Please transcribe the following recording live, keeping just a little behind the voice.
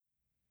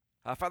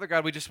Father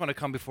God, we just want to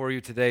come before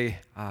you today,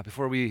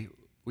 before we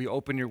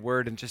open your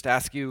word, and just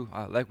ask you,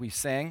 like we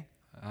sang,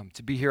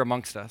 to be here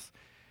amongst us.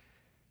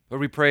 Lord,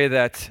 we pray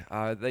that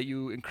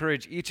you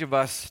encourage each of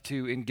us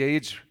to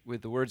engage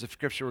with the words of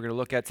Scripture we're going to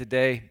look at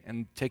today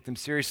and take them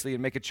seriously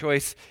and make a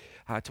choice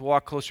to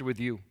walk closer with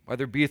you,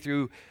 whether it be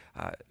through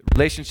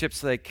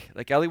relationships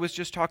like Ellie was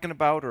just talking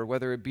about, or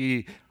whether it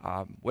be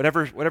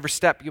whatever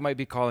step you might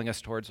be calling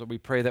us towards. Lord, we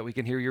pray that we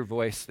can hear your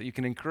voice, that you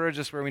can encourage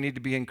us where we need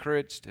to be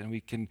encouraged, and we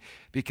can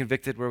be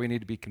convicted where we need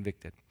to be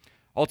convicted.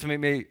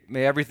 Ultimately,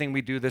 may everything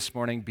we do this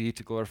morning be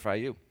to glorify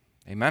you.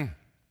 Amen.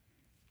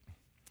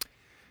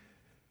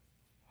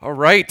 All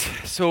right,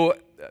 so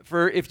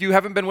if you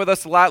haven't been with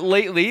us a lot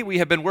lately, we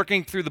have been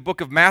working through the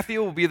book of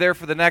Matthew. We'll be there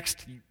for the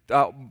next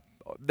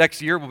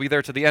year. We'll be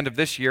there to the end of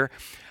this year.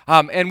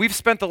 And we've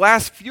spent the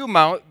last few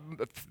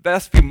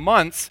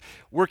months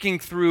working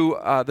through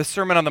the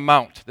Sermon on the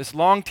Mount, this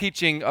long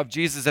teaching of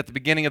Jesus at the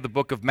beginning of the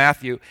book of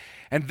Matthew.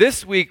 And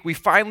this week, we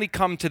finally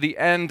come to the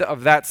end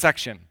of that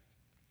section.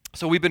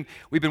 So we've been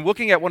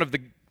looking at one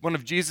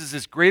of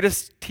Jesus'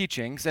 greatest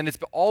teachings, and it's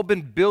all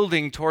been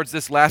building towards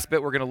this last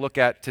bit we're going to look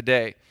at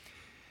today.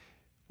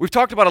 We've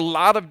talked about a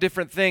lot of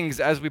different things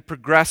as we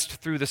progressed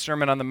through the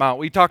Sermon on the Mount.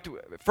 We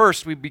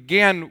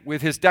began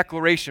with his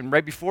declaration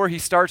right before he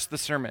starts the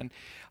sermon.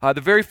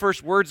 The very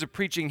first words of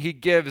preaching he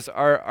gives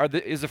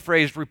is a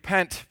phrase,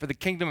 "Repent, for the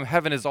kingdom of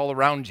heaven is all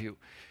around you."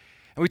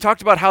 And we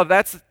talked about how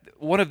that's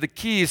one of the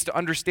keys to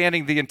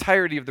understanding the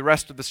entirety of the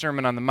rest of the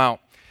Sermon on the Mount.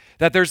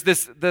 That there's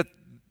that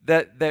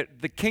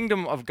the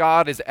kingdom of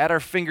God is at our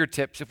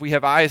fingertips if we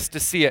have eyes to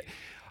see it.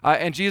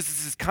 And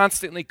Jesus is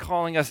constantly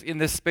calling us in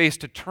this space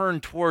to turn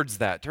towards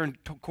that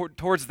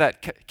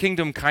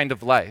kingdom kind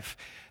of life,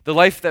 the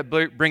life that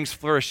brings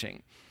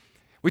flourishing.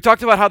 We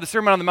talked about how the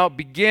Sermon on the Mount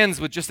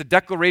begins with just a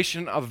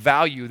declaration of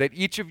value, that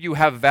each of you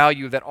have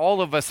value, that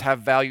all of us have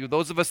value.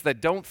 Those of us that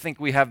don't think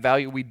we have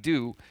value, we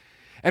do.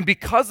 And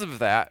because of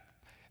that,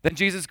 then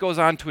Jesus goes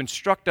on to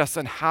instruct us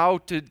on how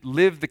to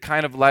live the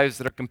kind of lives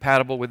that are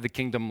compatible with the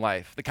kingdom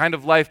life, the kind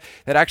of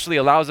life that actually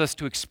allows us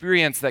to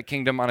experience that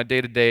kingdom on a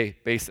day-to-day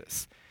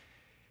basis.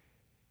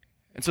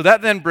 And so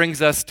that then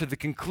brings us to the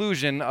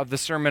conclusion of the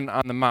Sermon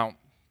on the Mount.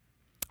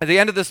 At the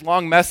end of this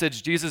long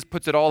message, Jesus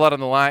puts it all out on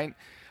the line,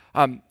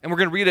 and we're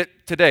going to read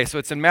it today. So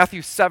it's in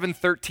Matthew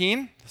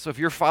 7:13. So if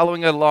you're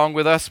following along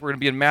with us, we're going to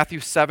be in Matthew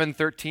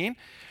 7:13.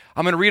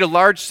 I'm going to read a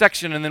large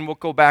section, and then we'll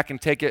go back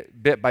and take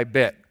it bit by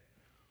bit.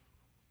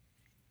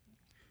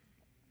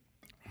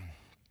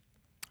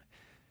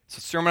 So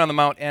Sermon on the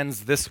Mount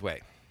ends this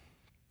way.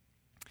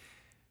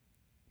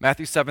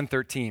 Matthew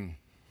 7:13.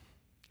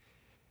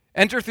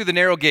 Enter through the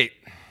narrow gate,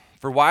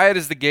 for wide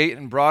is the gate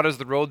and broad is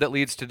the road that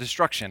leads to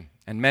destruction,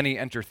 and many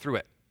enter through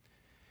it.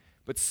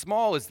 But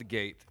small is the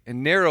gate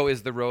and narrow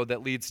is the road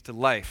that leads to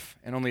life,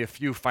 and only a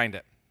few find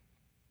it.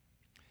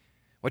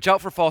 Watch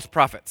out for false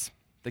prophets.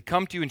 They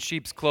come to you in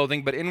sheep's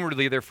clothing, but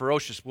inwardly they're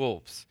ferocious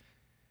wolves.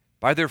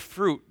 By their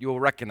fruit you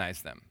will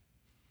recognize them.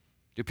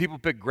 Do people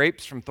pick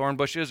grapes from thorn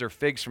bushes or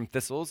figs from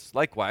thistles?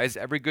 Likewise,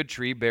 every good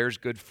tree bears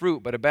good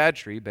fruit, but a bad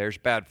tree bears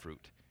bad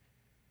fruit.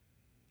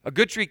 A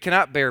good tree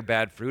cannot bear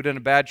bad fruit, and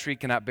a bad tree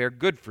cannot bear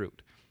good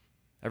fruit.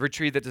 Every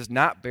tree that does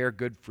not bear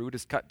good fruit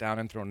is cut down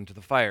and thrown into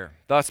the fire.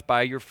 Thus,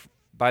 by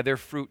their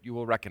fruit you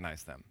will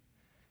recognize them.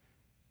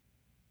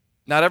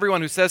 Not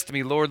everyone who says to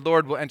me, 'Lord,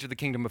 Lord,' will enter the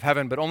kingdom of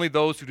heaven, but only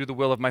those who do the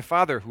will of my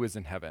Father who is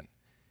in heaven.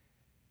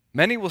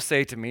 Many will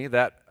say to me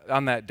that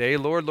on that day,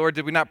 'Lord, Lord,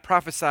 did we not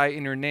prophesy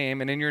in your name,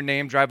 and in your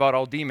name drive out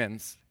all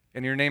demons,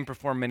 and in your name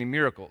perform many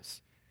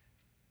miracles?'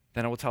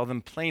 Then I will tell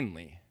them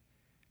plainly,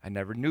 'I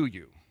never knew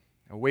you.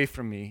 Away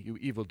from me, you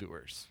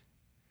evildoers.'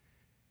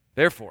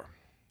 Therefore,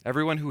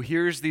 everyone who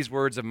hears these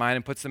words of mine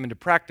and puts them into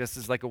practice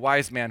is like a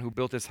wise man who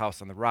built his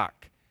house on the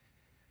rock.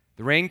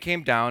 The rain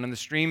came down, and the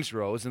streams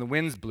rose, and the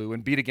winds blew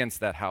and beat against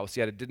that house,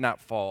 yet it did not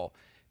fall,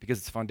 because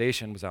its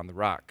foundation was on the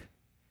rock.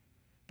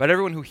 But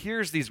everyone who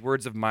hears these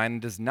words of mine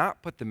and does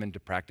not put them into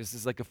practice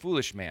is like a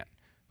foolish man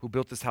who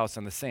built his house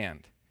on the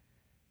sand.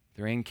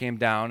 The rain came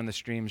down, and the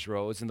streams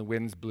rose, and the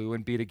winds blew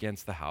and beat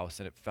against the house,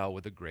 and it fell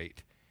with a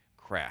great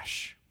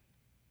crash."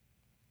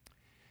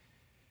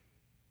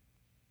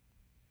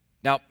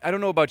 Now, I don't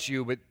know about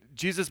you, but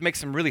Jesus makes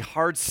some really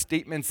hard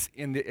statements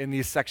in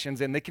these sections,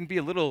 and they can be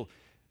a little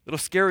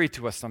scary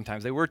to us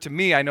sometimes. They were to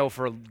me, I know,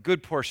 for a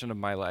good portion of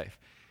my life.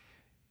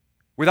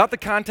 Without the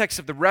context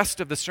of the rest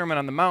of the Sermon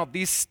on the Mount,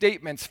 these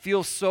statements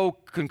feel so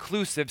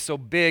conclusive, so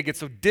big, it's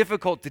so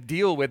difficult to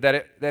deal with that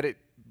it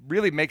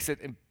really makes it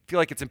feel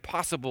like it's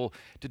impossible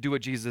to do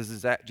what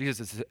Jesus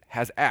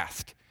has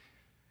asked.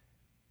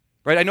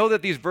 Right? I know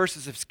that these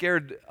verses have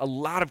scared a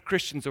lot of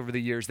Christians over the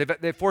years.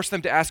 They've forced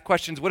them to ask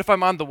questions. What if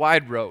I'm on the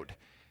wide road?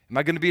 Am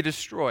I going to be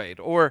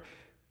destroyed? Or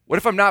what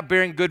if I'm not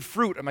bearing good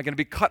fruit? Am I going to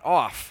be cut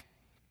off?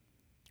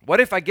 What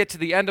if I get to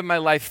the end of my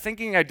life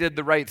thinking I did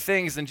the right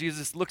things and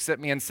Jesus looks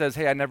at me and says,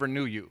 "Hey, I never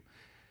knew you"?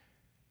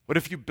 What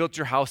if you built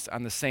your house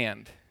on the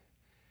sand?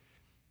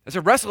 It's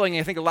a wrestling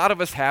I think a lot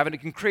of us have, and it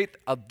can create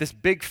this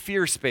big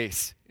fear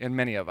space in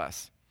many of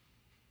us.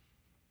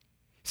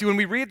 See, when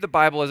we read the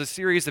Bible as a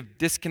series of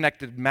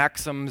disconnected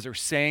maxims or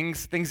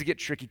sayings, things get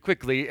tricky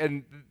quickly,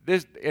 and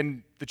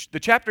the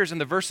chapters and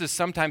the verses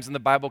sometimes in the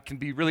Bible can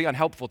be really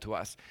unhelpful to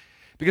us.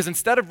 Because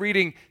instead of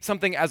reading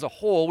something as a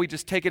whole, we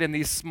just take it in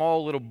these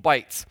small little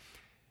bites.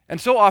 And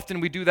so often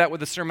we do that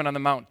with the Sermon on the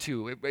Mount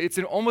too. It's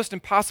almost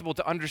impossible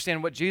to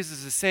understand what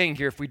Jesus is saying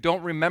here if we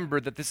don't remember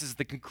that this is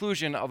the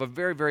conclusion of a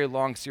very, very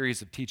long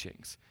series of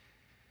teachings.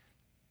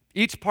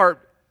 Each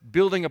part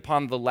building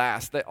upon the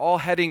last, that all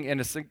heading in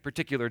a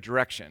particular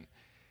direction.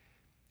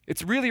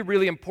 It's really,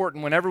 really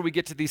important whenever we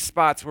get to these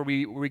spots where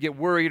we get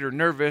worried or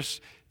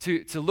nervous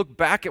to look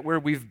back at where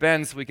we've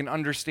been so we can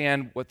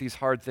understand what these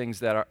hard things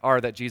that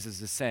are that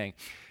Jesus is saying.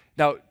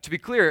 Now, to be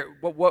clear,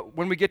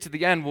 when we get to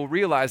the end, we'll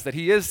realize that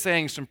he is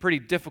saying some pretty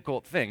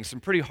difficult things, some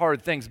pretty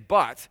hard things,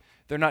 but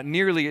they're not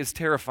nearly as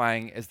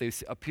terrifying as they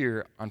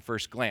appear on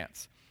first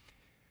glance.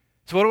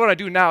 So what I want to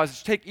do now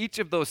is take each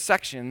of those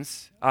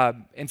sections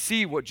and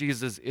see what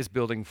Jesus is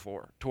building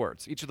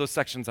towards, each of those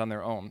sections on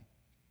their own.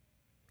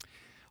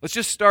 Let's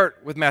just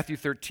start with Matthew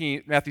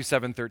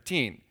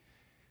 7:13,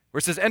 where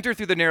it says, "Enter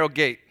through the narrow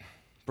gate,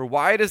 for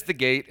wide is the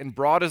gate and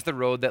broad is the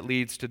road that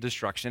leads to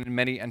destruction, and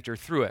many enter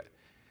through it.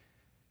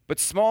 But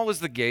small is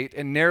the gate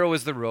and narrow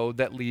is the road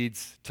that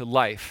leads to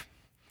life."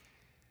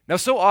 Now,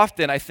 so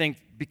often, I think,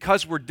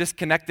 because we're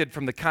disconnected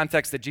from the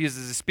context that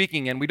Jesus is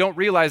speaking in, we don't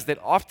realize that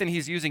often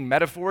he's using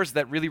metaphors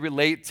that really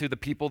relate to the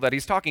people that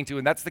he's talking to,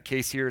 and that's the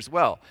case here as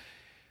well.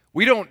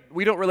 We don't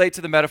relate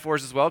to the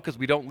metaphors as well because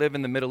we don't live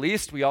in the Middle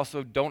East. We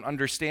also don't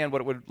understand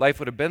what life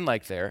would have been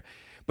like there.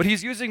 But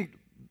he's using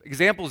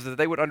examples that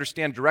they would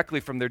understand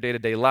directly from their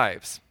day-to-day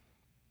lives.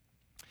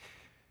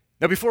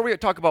 Now, before we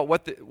talk about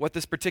what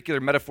this particular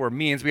metaphor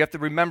means, we have to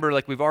remember,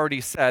 like we've already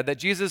said, that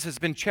Jesus has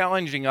been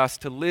challenging us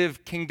to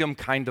live kingdom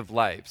kind of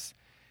lives.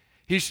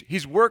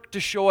 He's worked to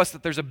show us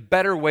that there's a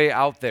better way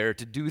out there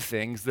to do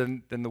things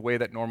than the way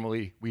that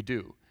normally we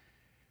do.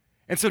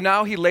 And so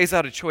now he lays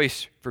out a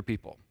choice for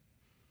people.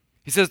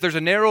 He says there's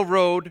a narrow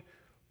road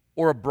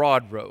or a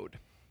broad road.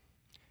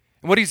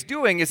 And what he's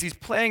doing is he's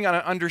playing on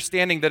an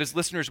understanding that his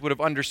listeners would have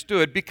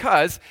understood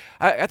because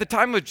at the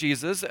time of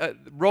Jesus,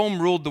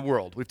 Rome ruled the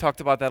world. We've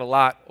talked about that a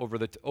lot over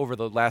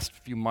the last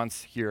few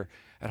months here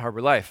at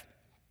Harbor Life.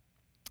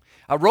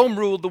 Rome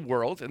ruled the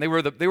world, and they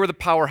were the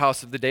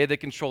powerhouse of the day. They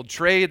controlled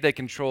trade, they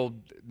controlled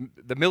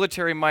the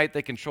military might,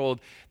 they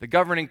controlled the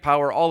governing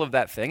power, all of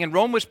that thing. And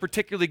Rome was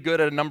particularly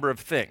good at a number of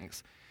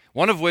things,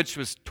 one of which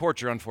was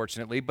torture,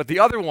 unfortunately, but the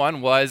other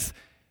one was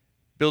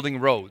building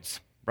roads,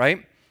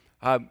 right?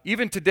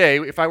 Even today,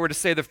 if I were to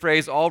say the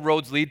phrase, all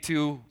roads lead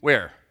to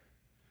where?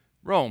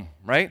 Rome,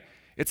 right?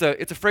 It's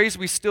a phrase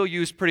we still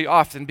use pretty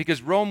often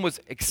because Rome was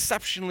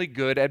exceptionally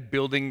good at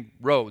building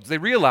roads. They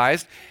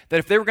realized that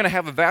if they were going to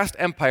have a vast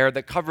empire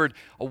that covered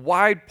a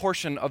wide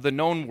portion of the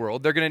known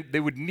world, they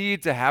would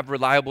need to have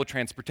reliable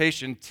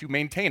transportation to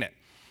maintain it.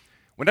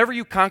 Whenever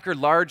you conquer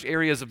large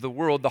areas of the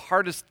world, the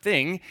hardest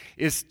thing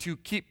is to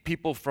keep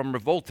people from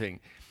revolting.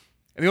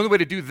 And the only way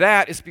to do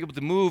that is to be able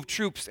to move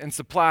troops and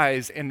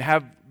supplies and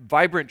have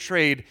vibrant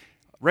trade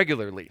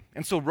regularly.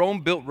 And so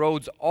Rome built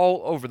roads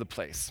all over the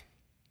place.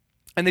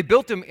 And they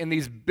built them in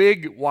these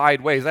big,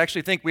 wide ways. I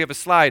actually think we have a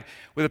slide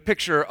with a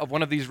picture of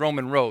one of these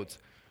Roman roads.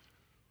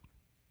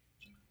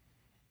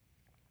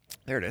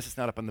 There it is. It's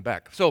not up on the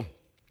back. So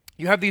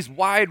you have these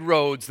wide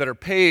roads that are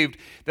paved,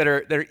 that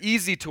are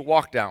easy to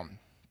walk down.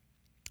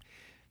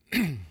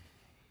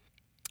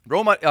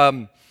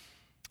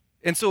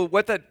 And so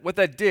what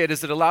that did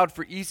is it allowed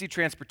for easy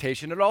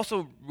transportation. It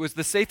also was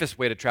the safest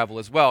way to travel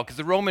as well, because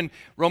the Roman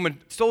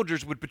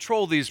soldiers would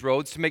patrol these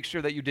roads to make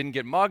sure that you didn't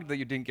get mugged, that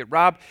you didn't get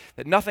robbed,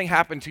 that nothing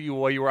happened to you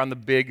while you were on the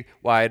big,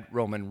 wide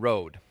Roman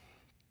road.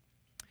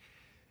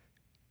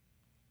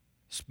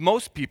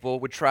 Most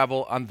people would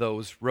travel on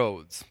those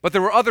roads. But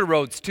there were other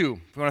roads too.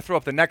 If we want to throw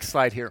up the next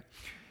slide here.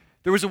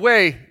 There was a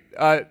way,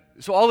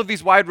 so all of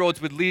these wide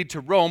roads would lead to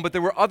Rome, but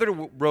there were other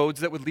roads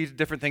that would lead to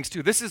different things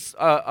too. This is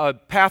a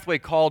pathway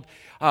called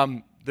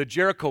the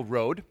Jericho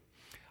Road.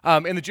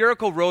 And the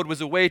Jericho Road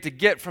was a way to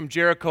get from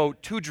Jericho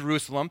to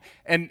Jerusalem,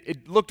 and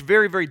it looked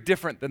very, very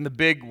different than the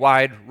big,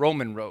 wide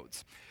Roman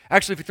roads.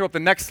 Actually, if you throw up the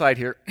next slide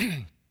here,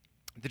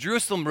 the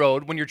Jerusalem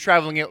Road, when you're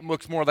traveling, it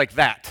looks more like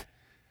that.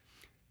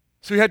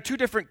 So you had two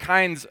different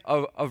kinds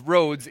of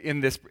roads in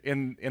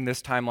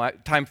this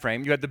time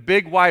frame. You had the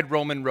big, wide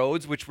Roman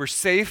roads, which were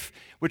safe,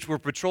 which were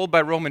patrolled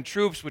by Roman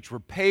troops, which were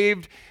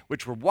paved,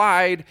 which were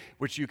wide,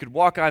 which you could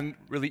walk on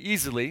really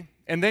easily.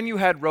 And then you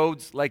had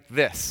roads like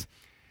this.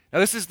 Now,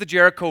 this is the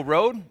Jericho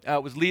Road.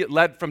 It was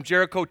led from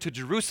Jericho to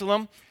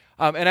Jerusalem.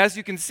 And as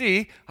you can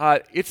see,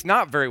 it's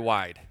not very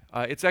wide.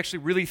 It's actually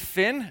really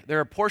thin. There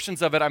are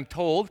portions of it, I'm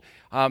told,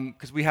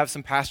 because we have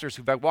some pastors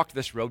who've walked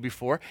this road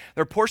before.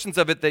 There are portions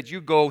of it that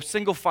you go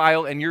single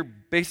file and you're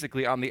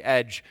basically on the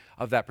edge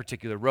of that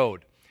particular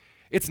road.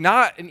 It's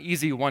not an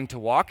easy one to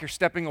walk. You're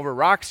stepping over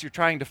rocks. You're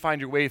trying to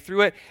find your way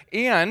through it.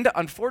 And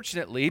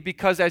unfortunately,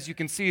 because as you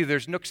can see,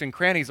 there's nooks and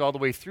crannies all the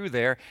way through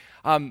there,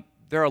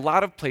 there are a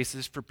lot of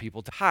places for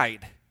people to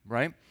hide,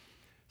 right?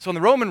 So on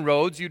the Roman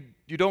roads, you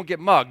don't get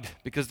mugged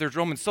because there's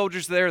Roman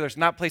soldiers there. There's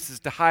not places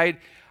to hide.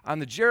 On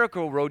the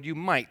Jericho road, you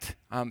might.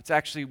 It's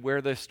actually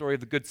where the story of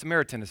the Good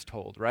Samaritan is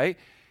told, right?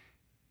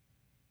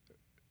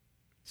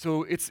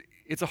 So it's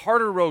a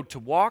harder road to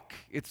walk.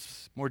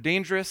 It's more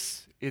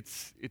dangerous.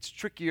 It's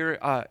trickier.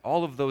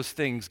 All of those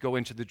things go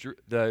into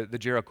the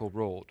Jericho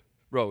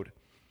road.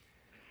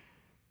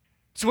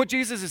 So what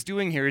Jesus is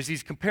doing here is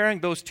he's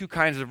comparing those two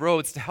kinds of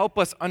roads to help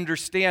us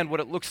understand what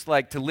it looks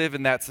like to live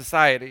in that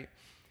society.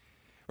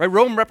 Right?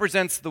 Rome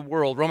represents the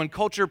world. Roman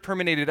culture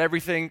permeated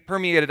everything.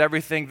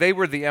 They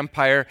were the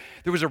empire.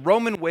 There was a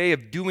Roman way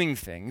of doing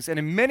things, and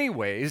in many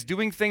ways,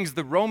 doing things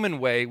the Roman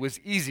way was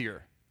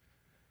easier.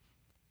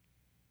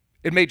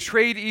 It made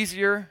trade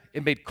easier.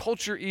 It made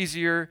culture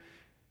easier.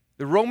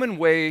 The Roman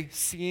way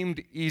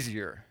seemed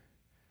easier.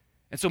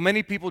 And so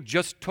many people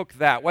just took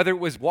that, whether it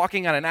was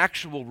walking on an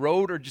actual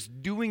road or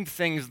just doing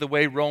things the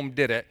way Rome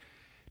did it.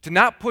 To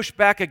not push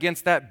back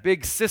against that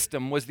big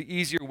system was the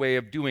easier way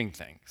of doing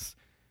things.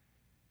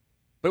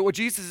 But what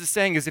Jesus is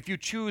saying is if you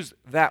choose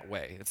that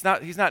way,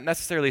 he's not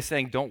necessarily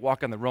saying don't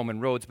walk on the Roman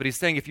roads, but he's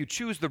saying if you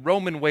choose the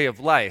Roman way of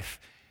life,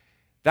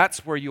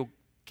 that's where you'll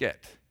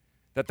get.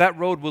 That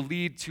road will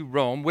lead to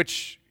Rome,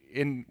 which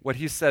in what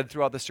he said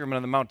throughout the Sermon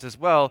on the Mount as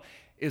well,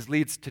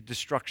 leads to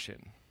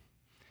destruction.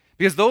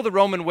 Because though the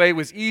Roman way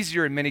was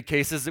easier in many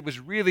cases, it was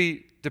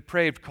really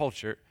depraved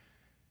culture.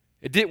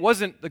 It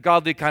wasn't the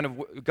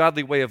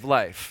godly way of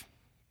life.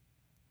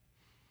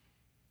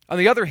 On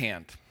the other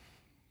hand,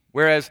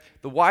 whereas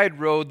the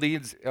wide road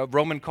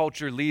Roman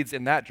culture leads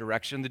in that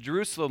direction, the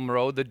Jerusalem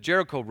road, the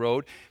Jericho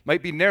road,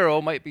 might be narrow,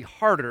 might be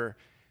harder,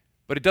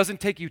 but it doesn't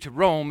take you to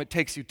Rome, it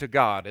takes you to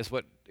God, is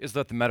what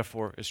the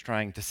metaphor is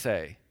trying to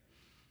say.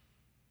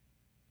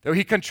 Though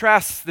he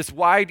contrasts this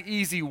wide,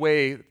 easy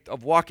way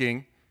of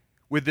walking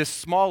with this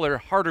smaller,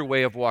 harder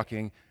way of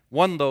walking.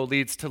 One, though,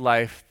 leads to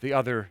life, the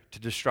other to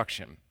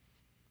destruction.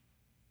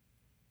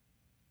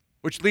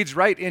 Which leads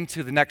right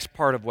into the next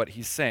part of what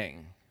he's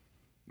saying.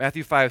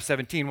 Matthew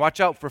 5:17, watch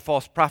out for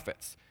false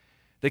prophets.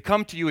 They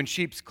come to you in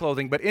sheep's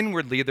clothing, but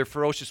inwardly they're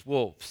ferocious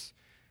wolves.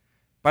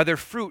 By their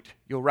fruit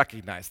you'll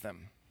recognize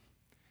them.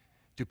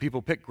 Do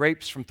people pick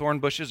grapes from thorn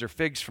bushes or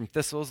figs from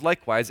thistles?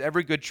 Likewise,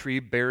 every good tree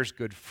bears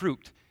good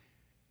fruit,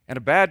 and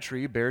a bad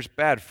tree bears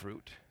bad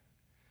fruit.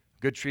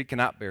 A good tree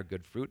cannot bear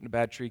good fruit, and a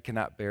bad tree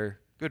cannot bear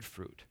good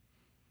fruit.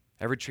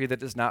 Every tree that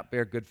does not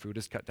bear good fruit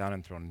is cut down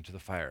and thrown into the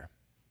fire.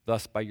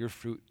 Thus, by your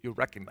fruit you'll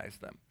recognize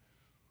them.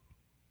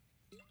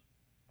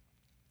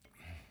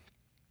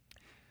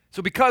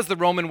 So because the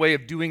Roman way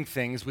of doing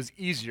things was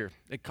easier,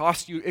 it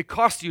cost you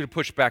to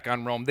push back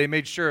on Rome. They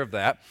made sure of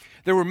that.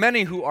 There were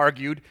many who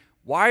argued,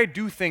 why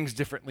do things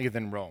differently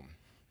than Rome?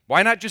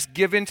 Why not just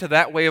give in to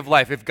that way of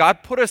life? If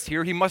God put us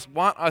here, he must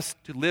want us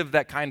to live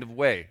that kind of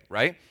way,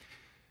 right?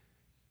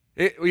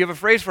 We have a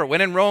phrase for it.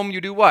 When in Rome, you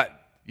do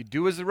what? You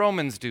do as the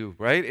Romans do,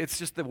 right? It's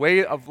just the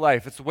way of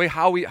life. It's the way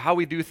how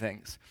we do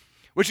things,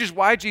 which is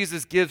why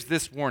Jesus gives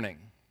this warning.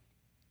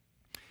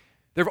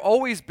 There have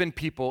always been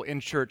people in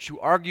church who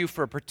argue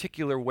for a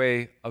particular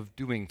way of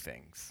doing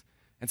things,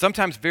 and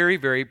sometimes very,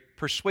 very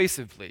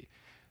persuasively.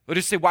 They'll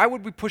just say, why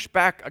would we push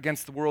back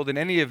against the world in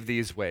any of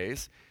these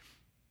ways?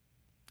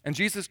 And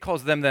Jesus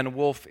calls them then a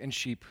wolf in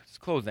sheep's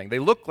clothing. They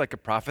look like a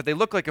prophet. They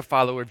look like a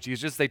follower of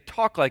Jesus. They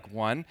talk like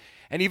one,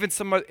 and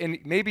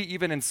maybe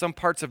even in some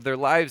parts of their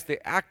lives, they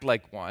act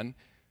like one.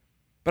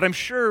 But I'm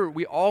sure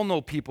we all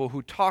know people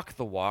who talk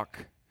the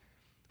walk,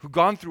 who've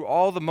gone through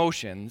all the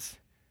motions,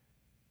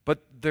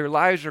 but their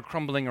lives are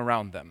crumbling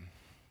around them,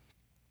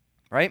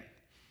 right?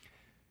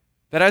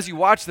 That as you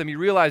watch them, you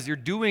realize you're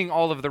doing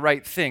all of the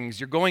right things.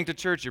 You're going to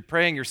church, you're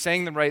praying, you're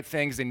saying the right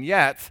things, and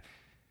yet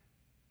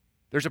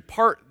there's a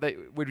part that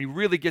when you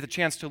really get a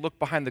chance to look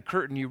behind the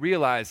curtain, you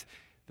realize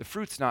the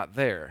fruit's not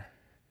there.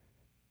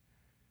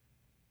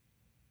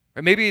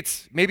 Or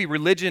maybe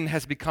religion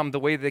has become the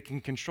way they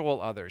can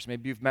control others.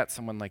 Maybe you've met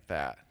someone like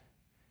that.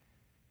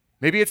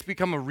 Maybe it's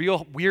become a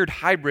real weird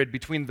hybrid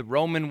between the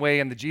Roman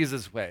way and the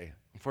Jesus way.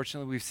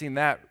 Unfortunately, we've seen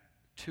that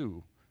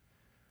too.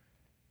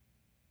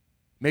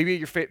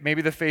 Maybe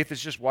the faith is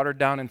just watered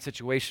down and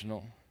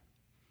situational.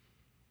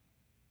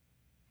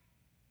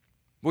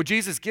 What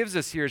Jesus gives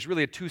us here is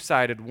really a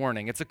two-sided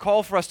warning. It's a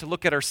call for us to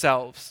look at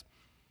ourselves.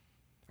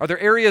 Are there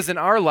areas in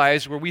our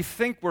lives where we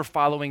think we're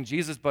following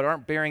Jesus but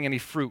aren't bearing any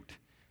fruit?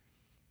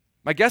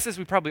 My guess is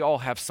we probably all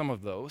have some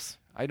of those.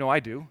 I know I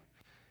do.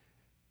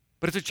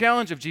 But it's a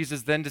challenge of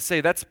Jesus then to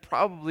say that's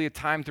probably a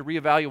time to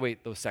reevaluate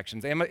those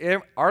sections.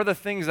 Are the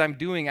things I'm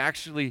doing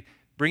actually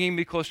bringing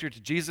me closer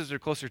to Jesus or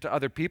closer to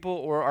other people,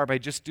 or am I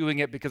just doing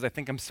it because I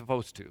think I'm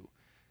supposed to?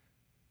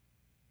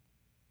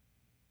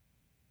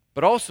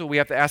 But also we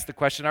have to ask the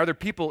question, are there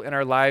people in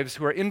our lives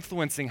who are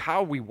influencing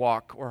how we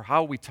walk or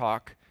how we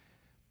talk,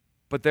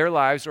 but their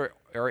lives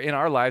or in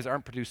our lives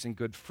aren't producing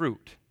good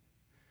fruit?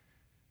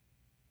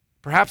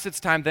 Perhaps it's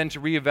time then to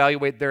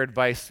reevaluate their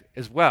advice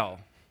as well.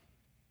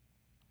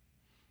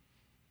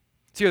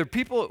 See, there are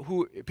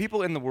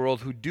people in the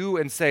world who do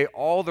and say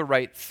all the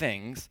right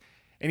things,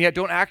 and yet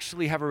don't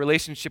actually have a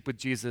relationship with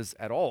Jesus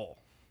at all.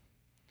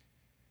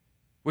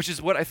 which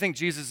is what I think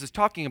Jesus is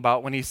talking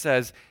about when he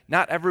says,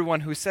 "Not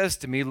everyone who says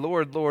to me,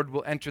 'Lord, Lord,'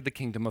 will enter the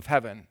kingdom of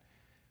heaven,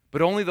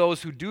 but only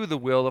those who do the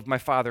will of my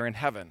Father in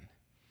heaven.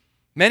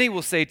 Many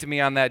will say to me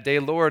on that day,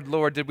 'Lord,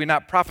 Lord, did we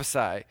not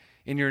prophesy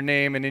in your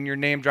name, and in your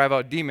name drive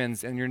out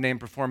demons, and in your name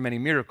perform many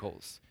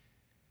miracles?'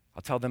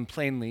 I'll tell them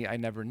plainly, 'I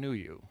never knew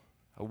you.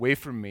 Away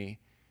from me,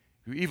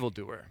 you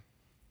evildoer.'"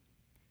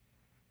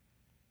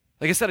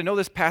 Like I said, I know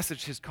this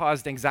passage has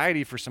caused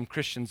anxiety for some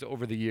Christians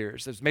over the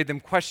years. It's made them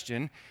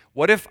question,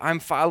 what if I'm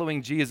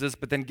following Jesus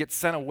but then get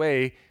sent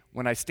away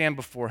when I stand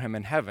before him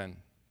in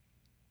heaven?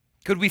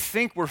 Could we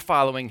think we're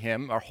following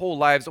him our whole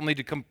lives only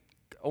to come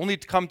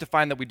to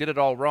find that we did it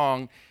all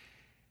wrong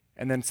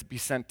and then be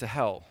sent to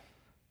hell?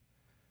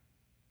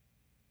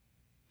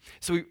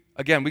 So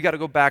again, we got to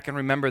go back and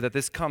remember that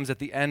this comes at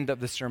the end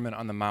of the Sermon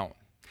on the Mount,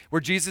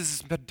 where Jesus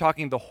has been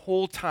talking the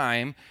whole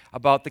time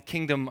about the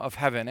kingdom of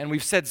heaven. And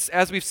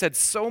as we've said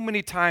so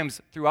many times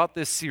throughout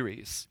this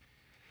series,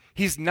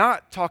 he's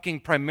not talking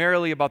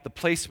primarily about the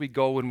place we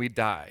go when we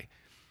die.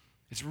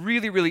 It's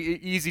really, really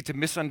easy to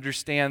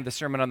misunderstand the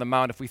Sermon on the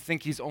Mount if we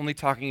think he's only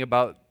talking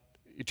about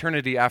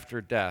eternity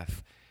after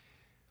death.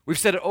 We've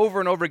said it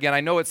over and over again.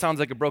 I know it sounds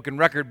like a broken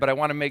record, but I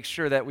want to make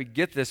sure that we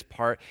get this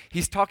part.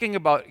 He's talking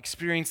about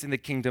experiencing the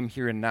kingdom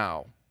here and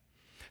now.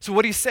 So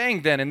what he's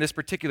saying then in this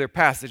particular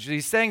passage,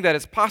 he's saying that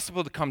it's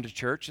possible to come to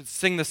church, to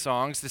sing the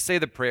songs, to say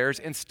the prayers,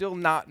 and still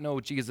not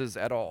know Jesus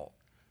at all.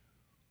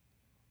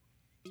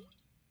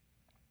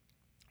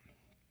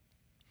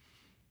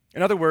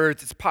 In other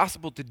words, it's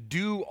possible to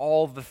do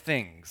all the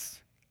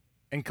things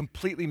and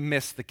completely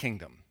miss the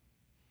kingdom.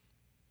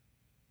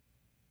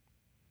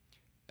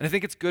 And I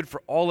think it's good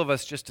for all of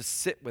us just to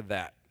sit with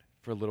that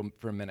for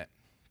a minute.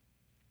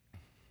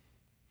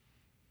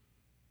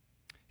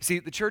 You see,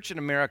 the church in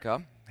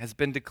America has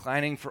been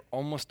declining for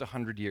almost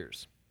 100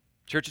 years.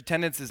 Church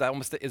attendance is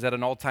at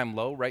an all-time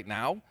low right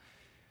now.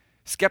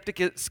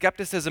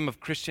 Skepticism of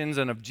Christians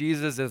and of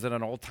Jesus is at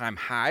an all-time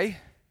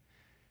high.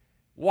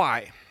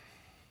 Why?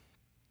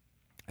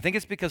 I think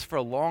it's because for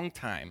a long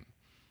time,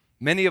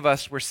 many of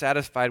us were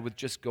satisfied with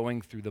just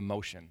going through the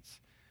motions,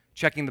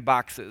 checking the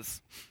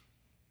boxes.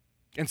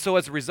 And so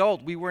as a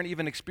result, we weren't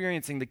even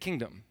experiencing the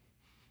kingdom.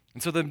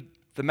 And so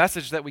the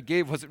message that we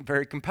gave wasn't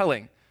very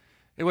compelling.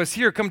 It was,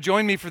 here, come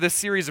join me for this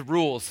series of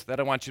rules that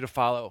I want you to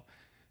follow.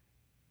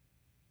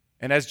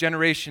 And as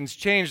generations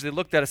changed, they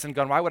looked at us and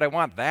gone, why would I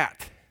want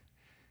that?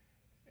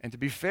 And to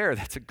be fair,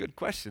 that's a good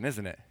question,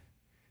 isn't it?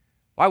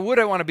 Why would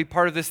I want to be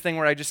part of this thing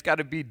where I just got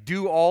to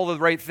do all the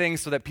right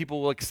things so that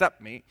people will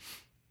accept me?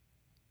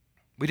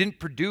 We didn't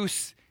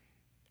produce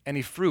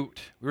any fruit.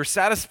 We were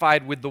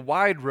satisfied with the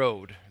wide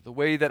road, the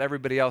way that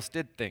everybody else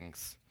did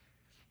things.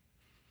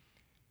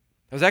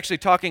 I was actually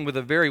talking with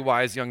a very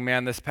wise young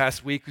man this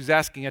past week who's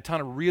asking a ton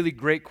of really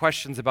great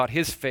questions about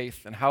his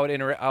faith and how to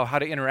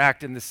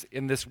interact in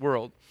this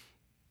world.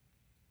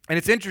 And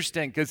it's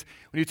interesting because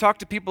when you talk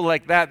to people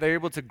like that, they're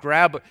able to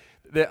grab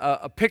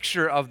a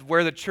picture of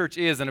where the church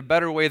is in a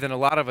better way than a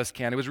lot of us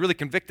can. It was really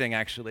convicting,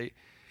 actually.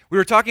 We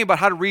were talking about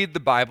how to read the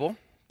Bible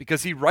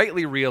because he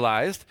rightly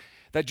realized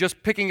that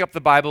just picking up the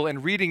Bible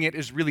and reading it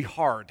is really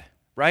hard,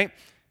 right?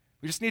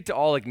 We just need to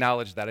all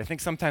acknowledge that. I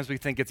think sometimes we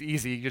think it's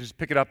easy, you just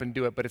pick it up and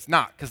do it, but it's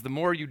not, because the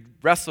more you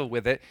wrestle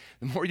with it,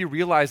 the more you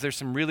realize there's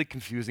some really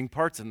confusing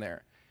parts in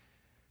there.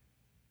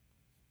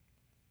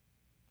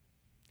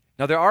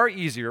 Now, there are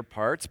easier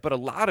parts, but a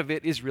lot of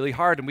it is really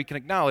hard, and we can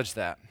acknowledge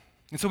that.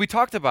 And so we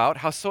talked about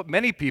how so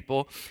many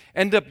people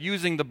end up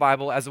using the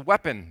Bible as a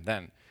weapon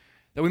then.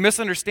 That we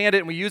misunderstand it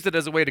and we use it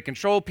as a way to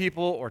control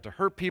people or to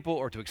hurt people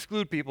or to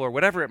exclude people or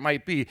whatever it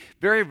might be,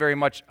 very, very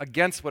much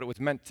against what it was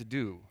meant to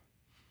do.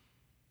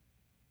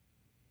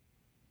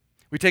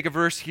 We take a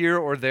verse here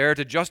or there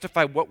to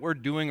justify what we're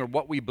doing or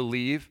what we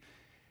believe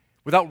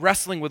without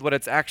wrestling with what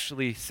it's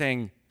actually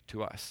saying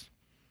to us.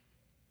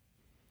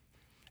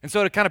 And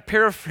so to kind of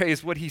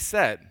paraphrase what he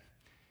said,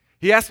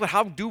 he asked, well,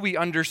 how do we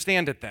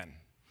understand it then?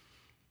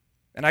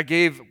 And I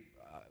gave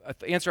an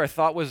answer I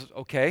thought was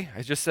okay.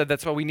 I just said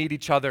that's why we need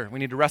each other. We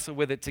need to wrestle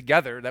with it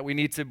together, that we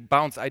need to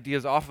bounce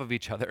ideas off of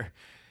each other.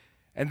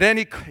 And then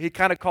he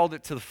kind of called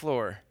it to the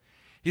floor.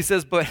 He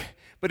says, but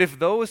if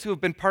those who have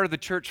been part of the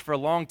church for a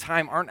long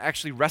time aren't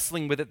actually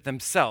wrestling with it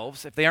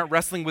themselves, if they aren't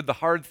wrestling with the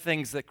hard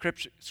things that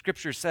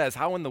Scripture says,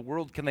 how in the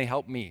world can they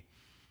help me?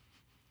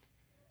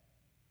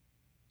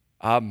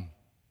 Dang,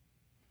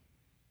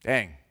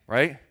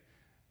 right?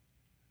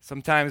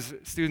 Sometimes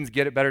students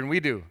get it better than we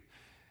do.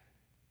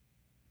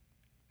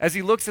 As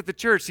he looks at the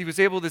church, he was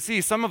able to see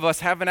some of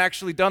us haven't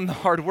actually done the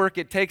hard work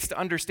it takes to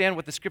understand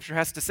what the Scripture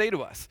has to say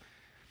to us.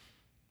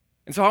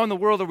 And so how in the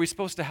world are we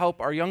supposed to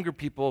help our younger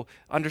people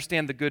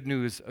understand the good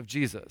news of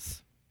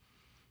Jesus?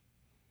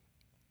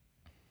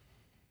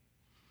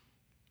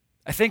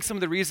 I think some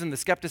of the reason the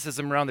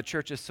skepticism around the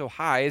church is so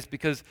high is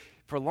because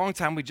for a long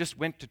time we just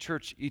went to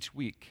church each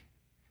week.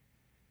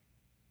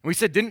 And we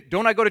said,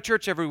 don't I go to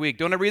church every week?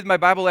 Don't I read my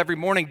Bible every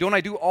morning? Don't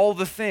I do all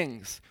the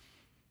things?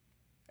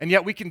 And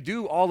yet we can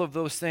do all of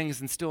those things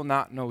and still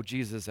not know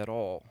Jesus at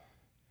all.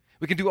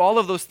 We can do all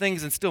of those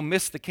things and still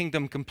miss the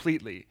kingdom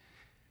completely.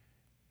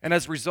 And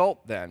as a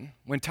result, then,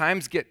 when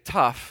times get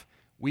tough,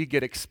 we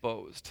get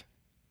exposed,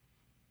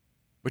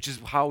 which is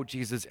how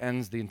Jesus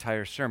ends the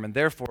entire sermon.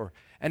 Therefore,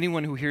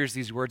 anyone who hears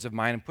these words of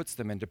mine and puts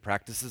them into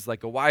practice is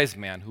like a wise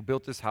man who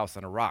built his house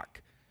on a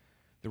rock.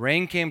 The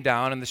rain came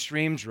down, and the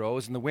streams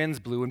rose, and the winds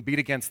blew and beat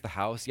against the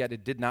house, yet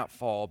it did not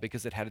fall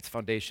because it had its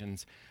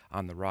foundations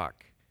on the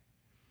rock.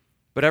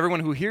 But everyone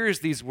who hears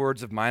these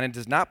words of mine and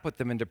does not put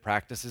them into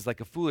practice is like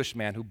a foolish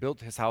man who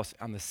built his house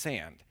on the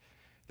sand.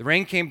 The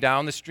rain came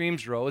down, the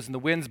streams rose, and the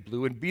winds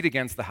blew and beat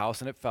against the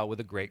house, and it fell with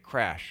a great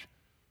crash.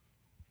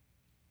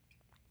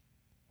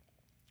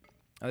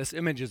 Now, this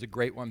image is a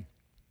great one.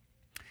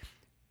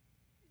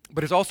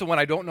 But it's also one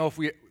I don't know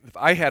if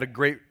I had a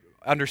great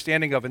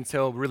understanding of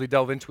until really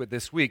delve into it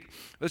this week.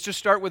 Let's just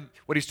start with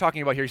what he's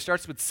talking about here. He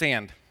starts with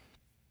sand.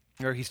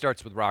 Or he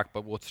starts with rock,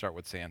 but we'll start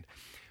with sand.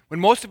 When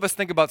most of us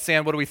think about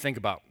sand, what do we think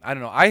about? I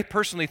don't know. I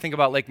personally think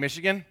about Lake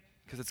Michigan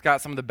because it's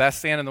got some of the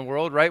best sand in the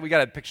world, right? We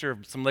got a picture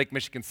of some Lake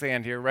Michigan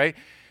sand here, right?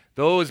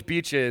 Those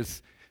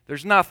beaches,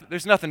 there's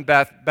nothing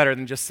better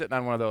than just sitting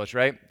on one of those,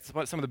 right?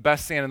 It's some of the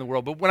best sand in the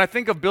world. But when I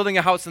think of building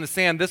a house in the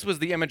sand, this was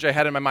the image I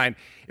had in my mind.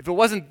 If it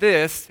wasn't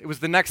this, it was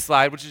the next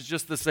slide, which is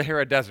just the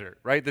Sahara Desert,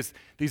 right?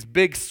 These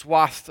big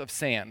swaths of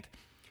sand.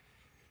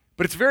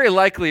 But it's very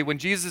likely when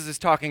Jesus is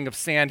talking of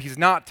sand, he's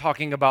not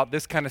talking about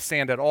this kind of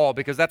sand at all,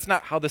 because that's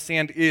not how the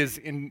sand is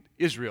in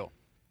Israel.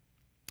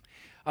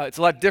 It's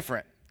a lot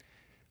different.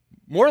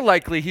 More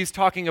likely, he's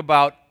talking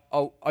about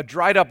a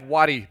dried up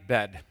wadi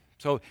bed.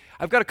 So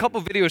I've got a couple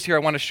videos here I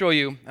want to show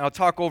you, and I'll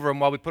talk over them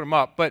while we put them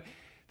up. But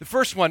the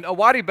first one, a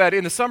wadi bed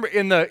in the summer,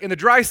 in the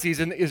dry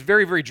season, is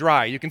very, very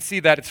dry. You can see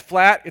that it's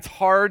flat, it's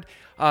hard.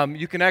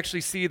 You can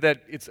actually see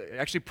that it's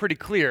actually pretty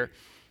clear.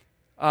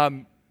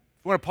 I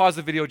want to pause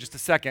the video just a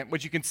second.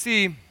 What you can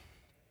see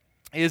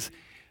is,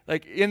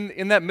 like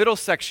in that middle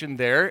section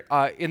there,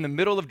 in the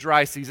middle of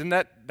dry season,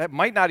 that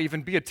might not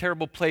even be a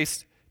terrible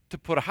place to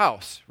put a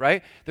house,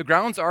 right? The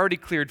ground's already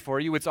cleared for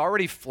you. It's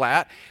already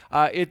flat.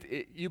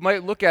 You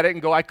might look at it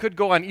and go, I could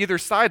go on either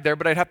side there,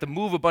 but I'd have to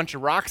move a bunch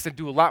of rocks and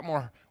do a lot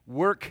more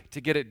work to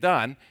get it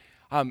done.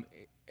 And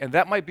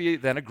that might be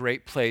then a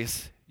great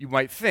place, you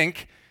might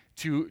think,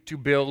 to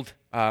build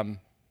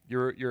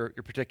your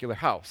particular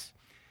house.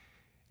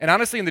 And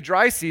honestly, in the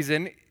dry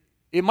season,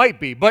 it might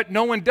be, but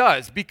no one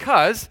does,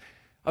 because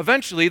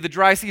eventually the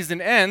dry season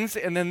ends,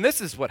 and then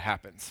this is what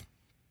happens.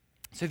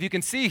 So if you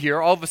can see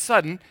here, all of a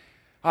sudden,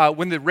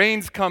 when the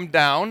rains come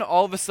down,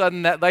 all of a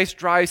sudden that nice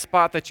dry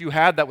spot that you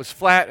had that was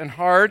flat and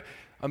hard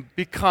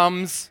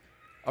becomes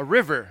a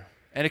river.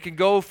 And it can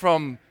go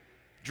from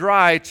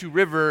dry to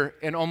river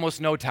in almost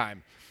no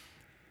time.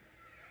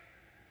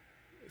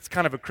 It's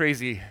kind of a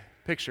crazy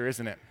picture,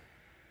 isn't it?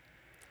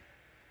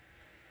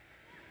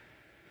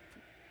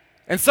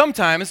 And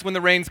sometimes when the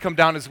rains come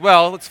down as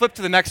well, let's flip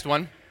to the next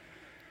one.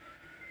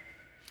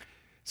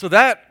 So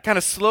that kind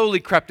of slowly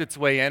crept its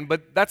way in,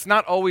 but that's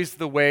not always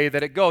the way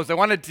that it goes. I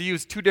wanted to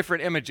use two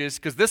different images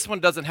because this one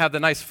doesn't have the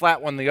nice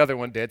flat one the other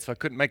one did, so I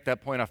couldn't make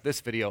that point off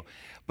this video.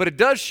 But it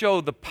does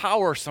show the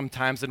power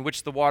sometimes in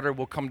which the water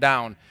will come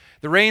down.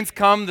 The rains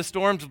come, the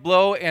storms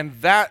blow, and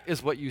that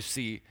is what you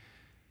see.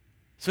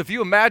 So if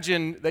you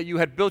imagine that you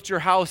had built your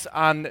house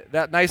on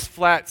that nice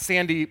flat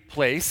sandy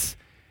place,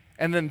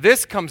 and then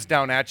this comes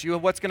down at you,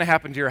 what's going to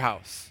happen to your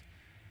house?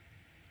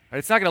 Right,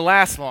 it's not going to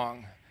last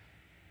long.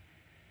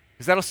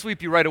 Because that'll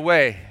sweep you right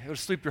away. It'll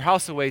sweep your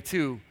house away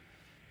too.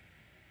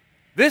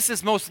 This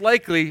is most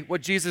likely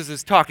what Jesus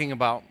is talking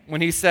about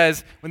when he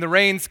says, when the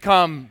rains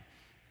come,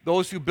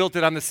 those who built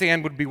it on the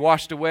sand would be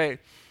washed away.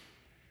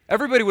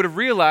 Everybody would have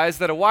realized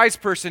that a wise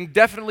person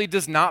definitely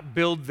does not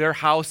build their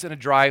house in a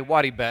dry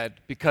wadi bed,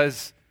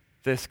 because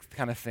this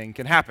kind of thing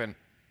can happen.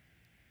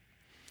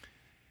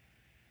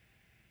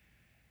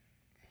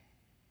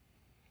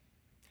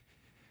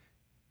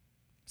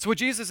 So what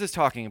Jesus is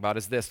talking about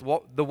is this.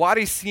 The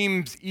wadi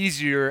seems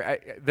easier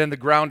than the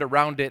ground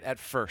around it at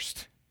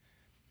first.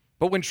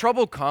 But when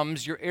trouble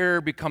comes, your error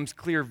becomes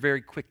clear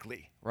very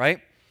quickly, right?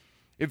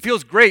 It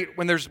feels great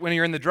when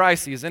you're in the dry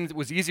season. It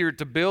was easier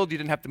to build. You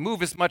didn't have to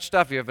move as much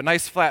stuff. You have a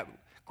nice flat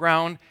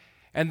ground.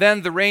 And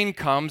then the rain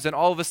comes, and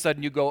all of a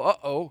sudden you go,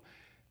 uh-oh,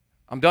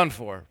 I'm done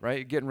for, right?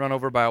 You're getting run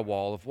over by a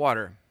wall of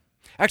water.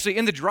 Actually,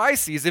 in the dry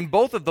season,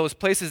 both of those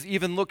places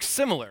even look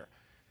similar.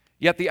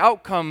 Yet the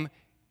outcome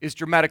is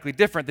dramatically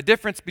different. The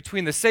difference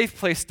between the safe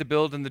place to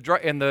build and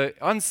the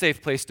unsafe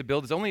place to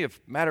build is only a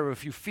matter of a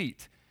few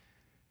feet.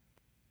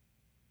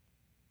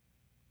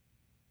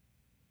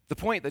 The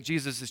point that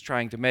Jesus is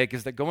trying to make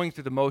is that going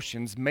through the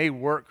motions may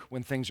work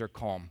when things are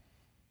calm.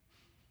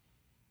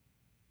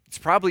 It's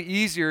probably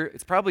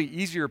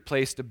easier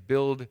place to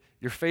build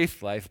your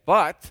faith life,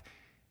 but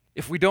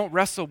if we don't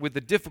wrestle with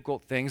the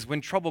difficult things, when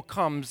trouble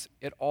comes,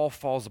 it all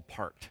falls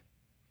apart.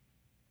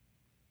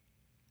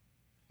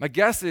 My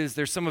guess is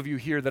there's some of you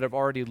here that have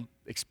already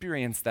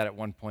experienced that at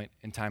one point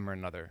in time or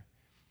another.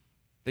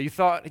 That you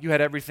thought you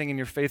had everything in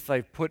your faith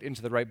life put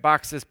into the right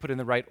boxes, put in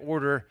the right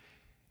order,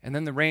 and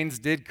then the rains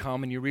did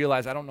come and you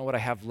realize, I don't know what I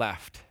have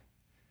left.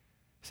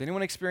 Has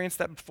anyone experienced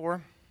that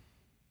before?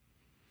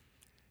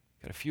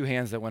 Got a few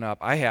hands that went up.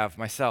 I have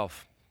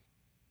myself.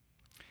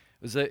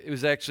 It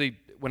was actually,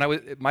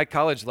 my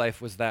college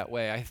life was that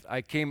way.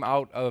 I came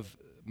out of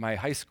my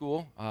high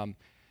school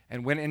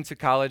and went into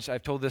college.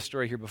 I've told this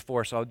story here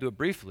before, so I'll do it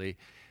briefly,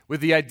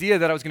 with the idea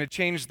that I was going to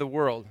change the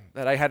world,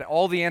 that I had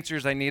all the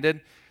answers I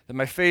needed, that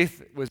my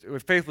faith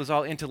was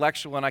all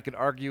intellectual and I could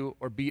argue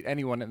or beat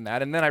anyone in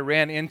that. And then I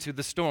ran into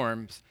the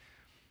storms.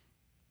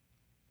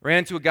 Ran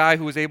into a guy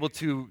who was able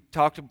to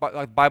talk to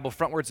the Bible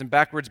frontwards and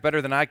backwards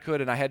better than I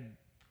could, and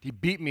he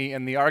beat me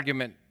in the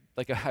argument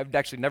like I've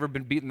actually never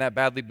been beaten that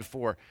badly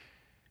before.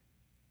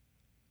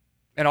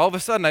 And all of a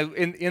sudden,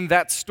 in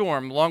that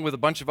storm, along with a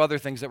bunch of other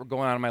things that were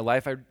going on in my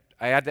life,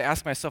 I had to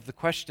ask myself the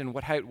question,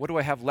 what do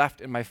I have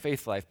left in my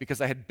faith life?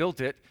 Because I had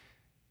built it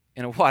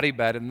in a wadi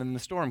bed, and then the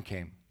storm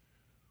came.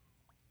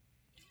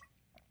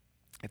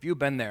 If you've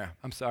been there,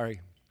 I'm sorry.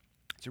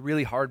 It's a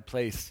really hard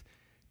place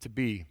to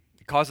be.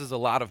 It causes a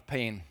lot of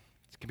pain.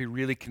 It can be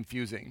really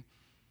confusing.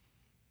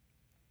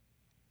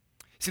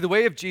 See, the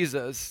way of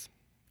Jesus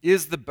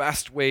is the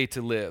best way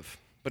to live,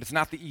 but it's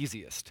not the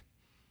easiest.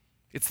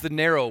 It's the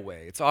narrow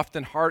way. It's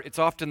often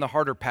the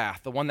harder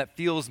path, the one that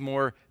feels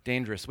more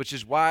dangerous, which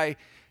is why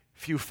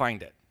few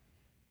find it.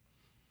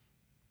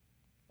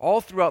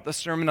 All throughout the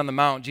Sermon on the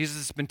Mount, Jesus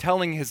has been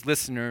telling his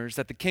listeners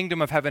that the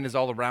kingdom of heaven is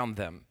all around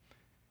them.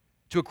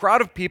 To a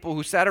crowd of people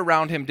who sat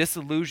around him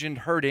disillusioned,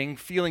 hurting,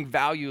 feeling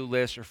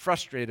valueless or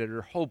frustrated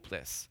or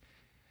hopeless,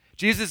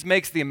 Jesus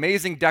makes the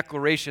amazing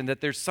declaration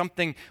that there's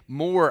something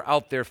more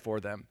out there for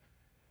them.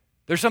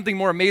 There's something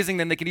more amazing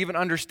than they can even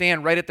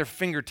understand right at their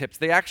fingertips.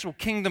 The actual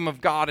kingdom of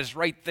God is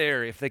right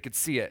there if they could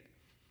see it.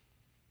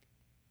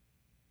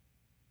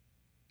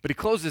 But he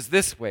closes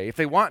this way. If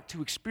they want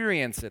to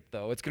experience it,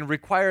 though, it's going to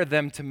require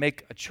them to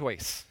make a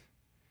choice.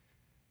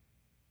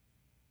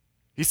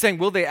 He's saying,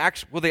 will they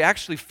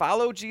actually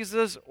follow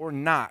Jesus or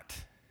not?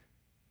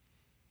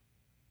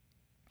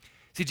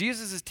 See,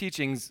 Jesus'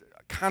 teachings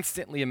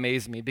constantly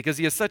amaze me because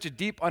he has such a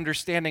deep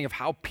understanding of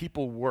how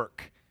people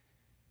work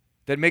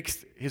that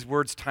makes his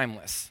words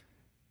timeless.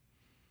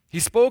 He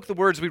spoke the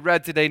words we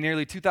read today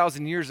nearly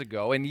 2,000 years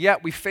ago, and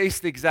yet we face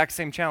the exact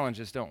same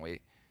challenges, don't we?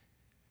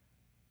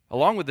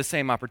 Along with the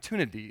same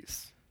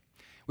opportunities.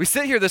 We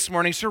sit here this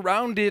morning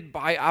surrounded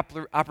by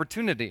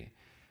opportunity.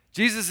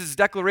 Jesus'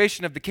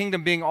 declaration of the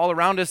kingdom being all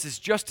around us is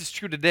just as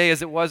true today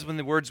as it was when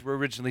the words were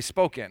originally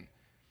spoken.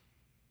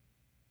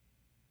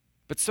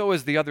 But so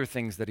is the other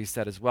things that he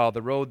said as well.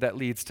 The road that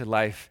leads to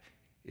life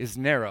is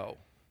narrow.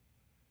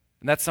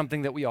 And that's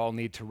something that we all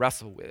need to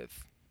wrestle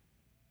with.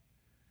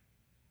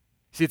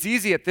 See, it's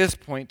easy at this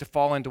point to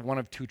fall into one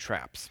of two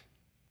traps.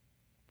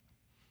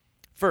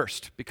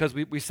 First, because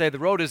we say the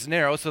road is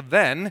narrow, so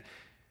then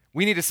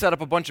we need to set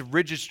up a bunch of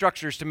rigid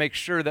structures to make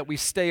sure that we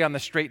stay on the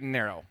straight and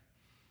narrow.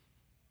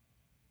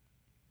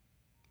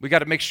 We got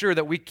to make sure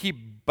that we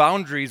keep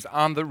boundaries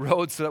on the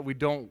road so that we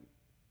don't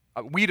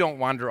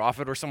wander off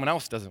it or someone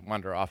else doesn't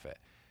wander off it.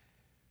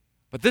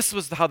 But this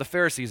was how the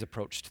Pharisees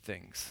approached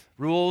things.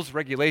 Rules,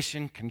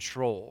 regulation,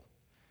 control.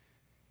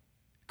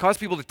 It caused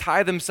people to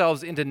tie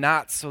themselves into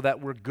knots so that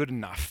we're good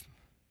enough.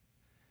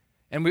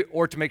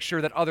 Or to make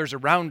sure that others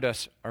around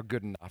us are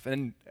good enough.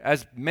 And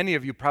as many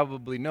of you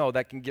probably know,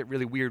 that can get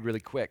really weird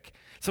really quick.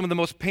 Some of the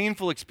most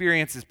painful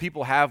experiences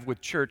people have with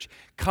church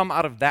come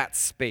out of that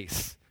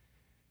space.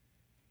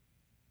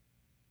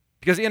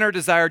 Because in our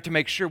desire to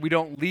make sure we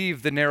don't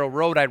leave the narrow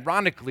road,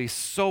 ironically,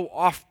 so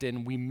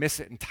often we miss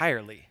it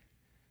entirely.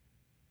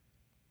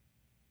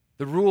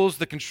 The rules,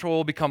 the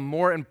control become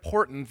more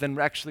important than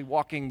actually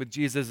walking with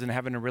Jesus and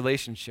having a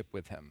relationship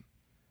with him.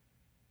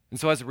 And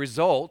so as a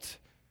result,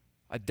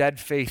 a dead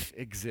faith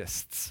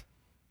exists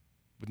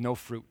with no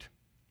fruit.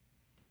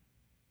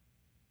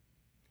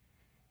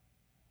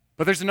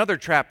 But there's another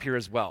trap here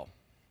as well.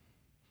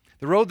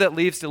 The road that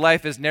leads to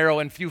life is narrow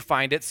and few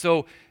find it,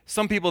 so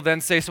some people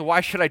then say, so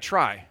why should I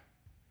try?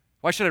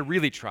 Why should I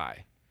really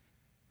try?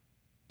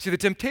 See, the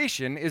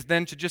temptation is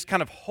then to just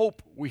kind of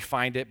hope we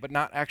find it, but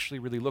not actually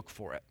really look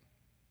for it.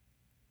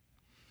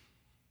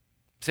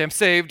 Say, I'm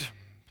saved.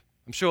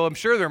 I'm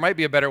sure there might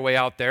be a better way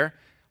out there.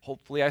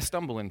 Hopefully I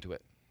stumble into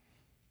it.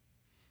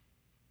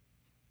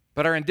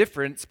 But our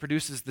indifference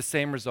produces the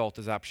same result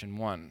as option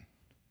one.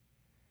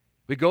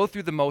 We go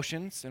through the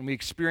motions and we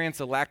experience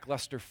a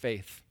lackluster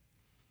faith.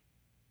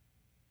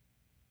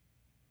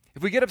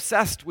 If we get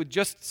obsessed with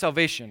just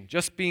salvation,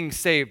 just being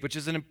saved, which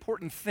is an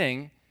important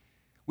thing,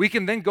 we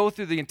can then go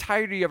through the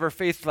entirety of our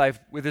faith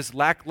life with this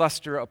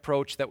lackluster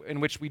approach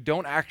in which we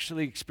don't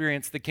actually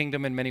experience the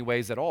kingdom in many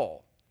ways at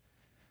all.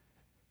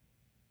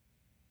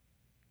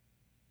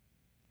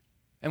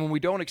 And when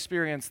we don't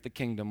experience the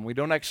kingdom, we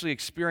don't actually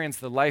experience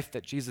the life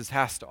that Jesus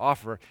has to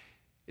offer,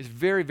 it's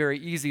very, very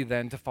easy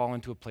then to fall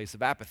into a place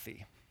of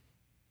apathy,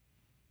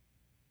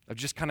 of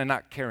just kind of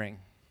not caring.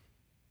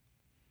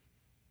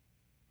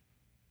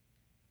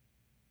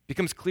 It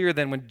becomes clear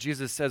then when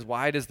Jesus says,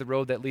 wide is the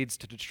road that leads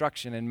to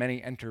destruction and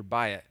many enter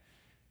by it.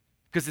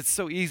 Because it's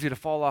so easy to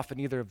fall off in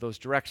either of those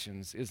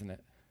directions, isn't it?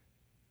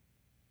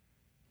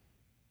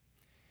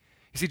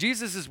 You see,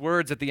 Jesus'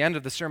 words at the end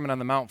of the Sermon on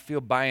the Mount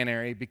feel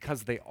binary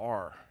because they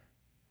are.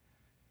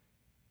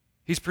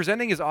 He's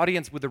presenting his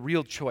audience with a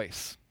real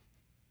choice.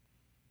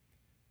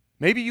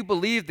 Maybe you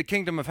believe the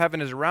kingdom of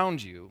heaven is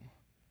around you,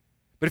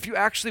 but if you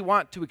actually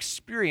want to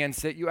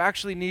experience it, you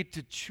actually need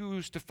to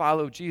choose to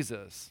follow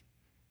Jesus.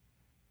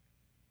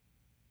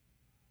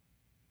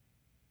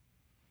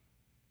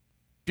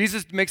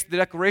 Jesus makes the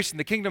declaration,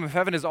 the kingdom of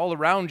heaven is all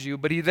around you,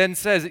 but he then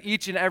says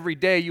each and every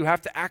day you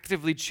have to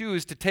actively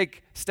choose to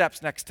take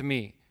steps next to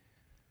me.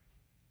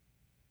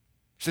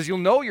 He says you'll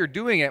know you're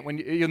doing it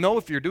you'll know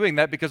if you're doing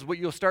that because what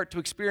you'll start to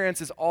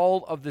experience is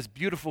all of this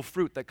beautiful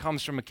fruit that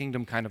comes from a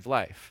kingdom kind of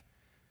life.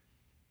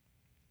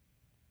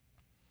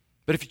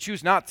 But if you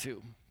choose not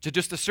to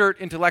just assert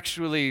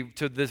intellectually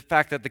to the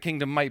fact that the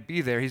kingdom might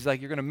be there, he's like,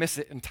 you're going to miss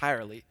it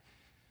entirely.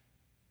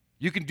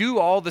 You can do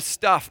all the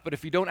stuff, but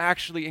if you don't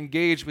actually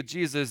engage with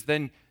Jesus,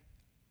 then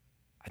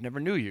I never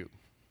knew you.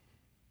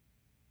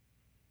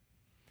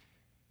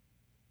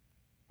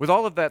 With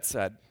all of that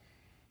said,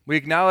 we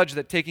acknowledge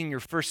that taking your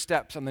first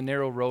steps on the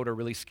narrow road are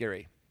really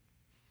scary.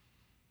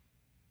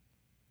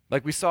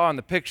 Like we saw in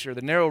the picture,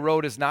 the narrow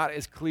road is not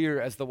as clear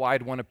as the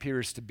wide one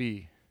appears to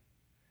be.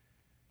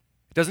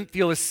 It doesn't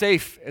feel as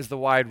safe as the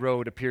wide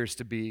road appears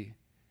to be.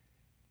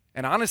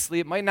 And honestly,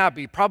 it might not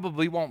be,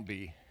 probably won't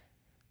be.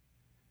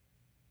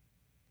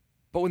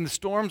 But when the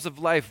storms of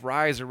life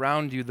rise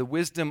around you, the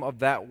wisdom of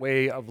that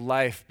way of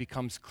life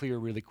becomes clear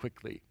really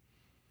quickly.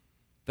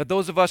 That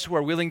those of us who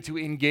are willing to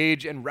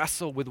engage and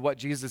wrestle with what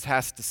Jesus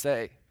has to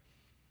say,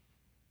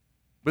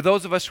 but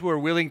those of us who are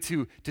willing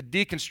to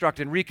deconstruct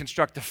and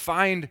reconstruct, to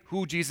find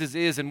who Jesus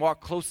is and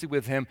walk closely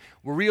with him,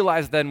 will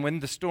realize then when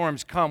the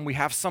storms come, we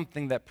have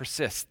something that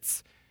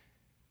persists.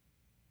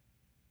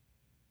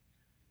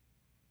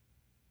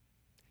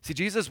 See,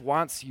 Jesus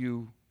wants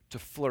you to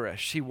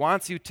flourish. He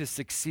wants you to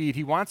succeed.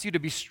 He wants you to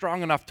be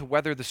strong enough to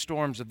weather the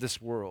storms of this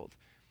world.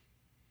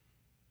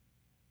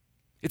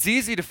 It's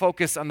easy to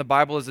focus on the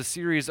Bible as a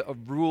series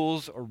of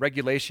rules or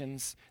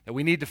regulations that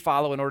we need to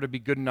follow in order to be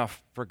good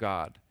enough for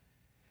God.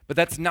 But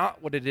that's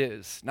not what it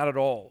is, not at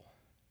all.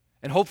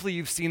 And hopefully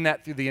you've seen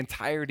that through the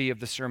entirety of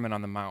the Sermon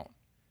on the Mount.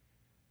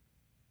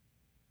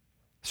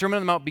 Sermon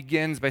on the Mount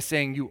begins by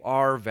saying you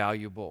are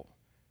valuable.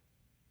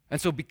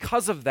 And so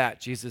because of that,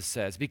 Jesus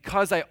says,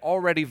 because I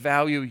already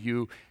value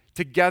you,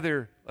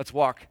 together let's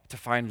walk to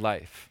find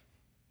life.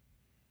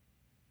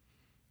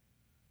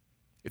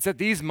 It's at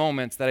these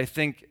moments that I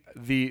think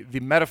the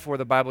metaphor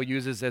the Bible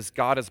uses as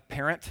God as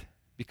parent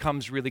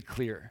becomes really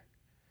clear.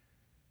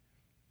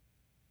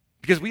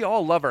 Because we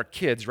all love our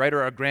kids, right?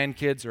 Or our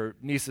grandkids or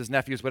nieces,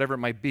 nephews, whatever it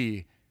might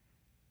be.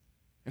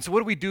 And so what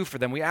do we do for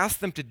them? We ask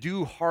them to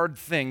do hard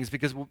things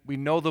because we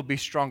know they'll be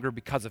stronger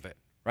because of it,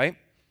 right?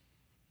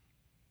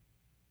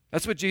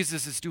 That's what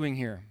Jesus is doing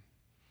here.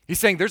 He's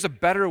saying there's a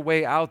better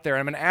way out there. And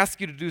I'm going to ask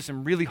you to do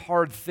some really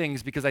hard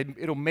things because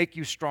it'll make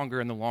you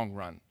stronger in the long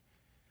run.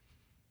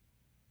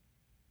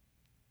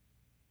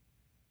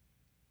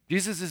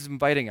 Jesus is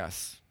inviting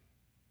us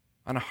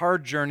on a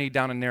hard journey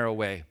down a narrow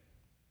way.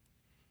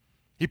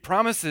 He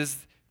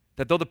promises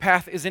that though the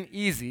path isn't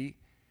easy,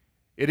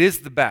 it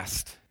is the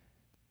best.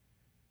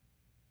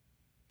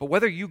 But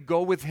whether you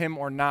go with him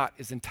or not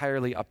is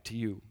entirely up to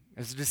you.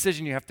 It's a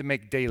decision you have to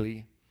make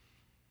daily.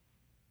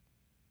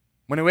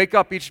 When I wake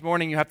up each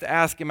morning, you have to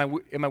ask, am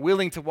I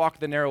willing to walk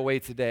the narrow way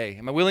today?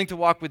 Am I willing to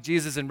walk with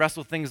Jesus and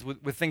wrestle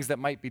with things that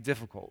might be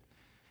difficult?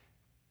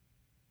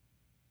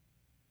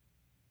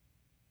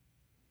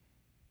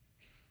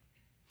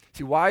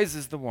 See, wise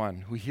is the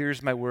one who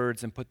hears my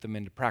words and put them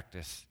into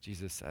practice,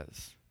 Jesus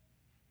says.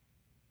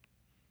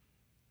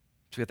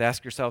 So we have to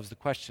ask ourselves the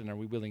question, are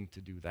we willing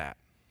to do that?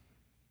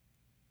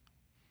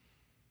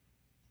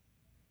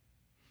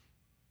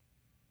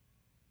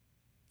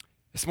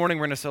 This morning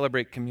we're going to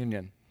celebrate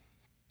communion.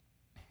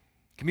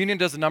 Communion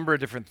does a number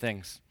of different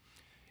things.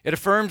 It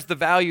affirms the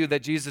value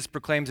that Jesus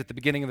proclaims at the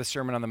beginning of the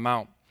Sermon on the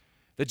Mount.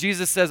 That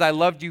Jesus says, I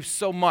loved you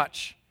so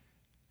much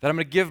that I'm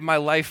going to give my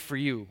life for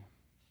you.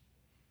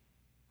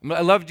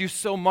 I loved you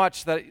so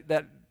much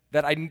that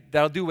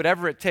I'll do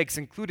whatever it takes,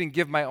 including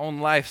give my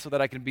own life so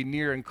that I can be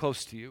near and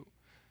close to you.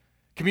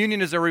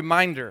 Communion is a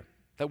reminder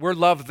that we're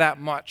loved that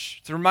much.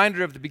 It's a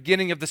reminder of the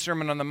beginning of the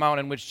Sermon on the Mount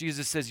in which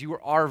Jesus says you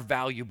are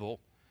valuable.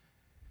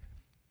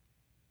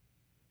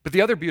 But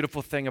the other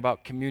beautiful thing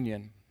about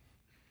communion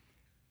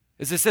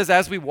is it says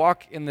as we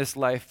walk in this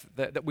life,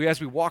 as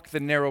we walk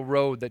the narrow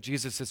road that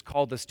Jesus has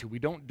called us to, we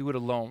don't do it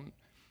alone.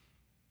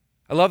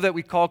 I love that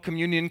we call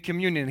communion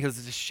because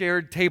it's a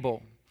shared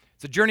table.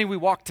 It's a journey we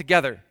walk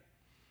together.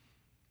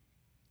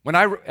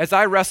 As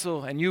I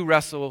wrestle and you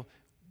wrestle,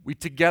 we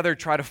together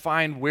try to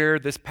find where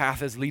this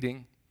path is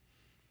leading.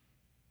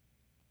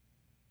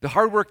 The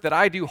hard work that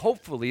I do,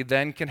 hopefully,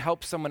 then can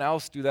help someone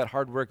else do that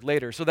hard work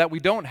later so that we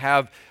don't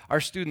have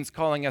our students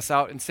calling us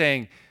out and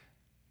saying,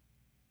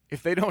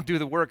 if they don't do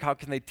the work, how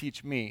can they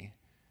teach me?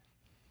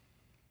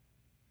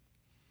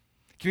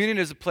 Communion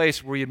is a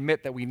place where we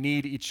admit that we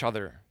need each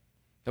other,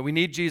 that we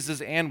need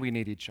Jesus and we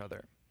need each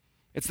other.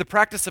 It's the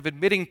practice of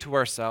admitting to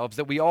ourselves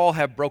that we all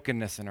have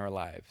brokenness in our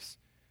lives.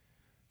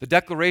 the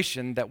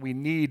declaration that we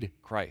need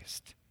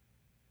Christ,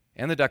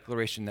 and the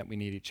declaration that we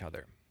need each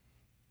other.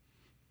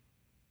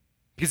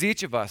 Because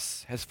each of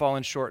us has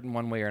fallen short in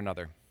one way or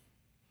another.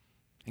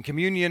 And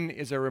communion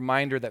is a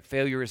reminder that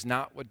failure is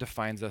not what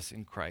defines us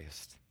in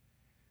Christ.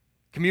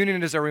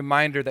 Communion is a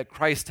reminder that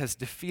Christ has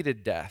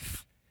defeated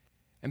death,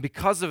 and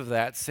because of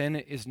that, sin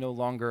is no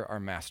longer our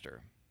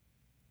master.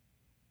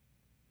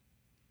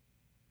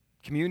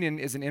 Communion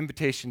is an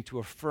invitation to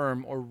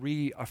affirm or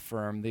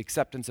reaffirm the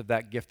acceptance of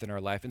that gift in our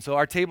life. And so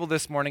our table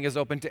this morning is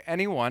open to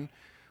anyone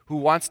who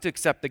wants to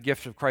accept the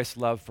gift of Christ's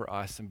love for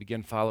us and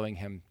begin following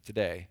him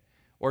today,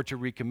 or to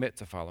recommit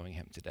to following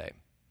him today.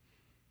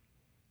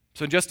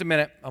 So in just a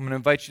minute, I'm going to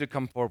invite you to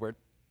come forward.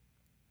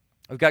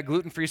 I've got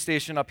gluten-free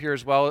station up here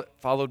as well,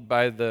 followed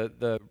by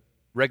the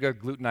Rega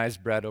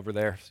glutenized bread over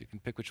there, so you can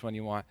pick which one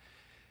you want.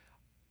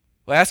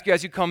 I'll ask you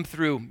as you come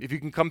through, if you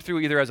can come through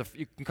either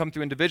you can come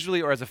through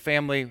individually or as a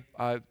family,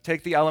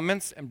 take the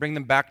elements and bring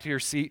them back to your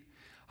seat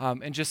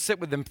and just sit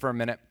with them for a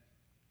minute.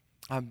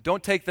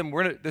 Don't take them.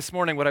 This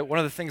morning, one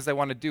of the things I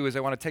want to do is I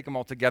want to take them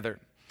all together.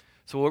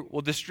 So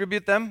we'll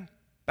distribute them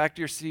back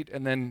to your seat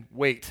and then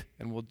wait,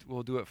 and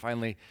we'll do it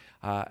finally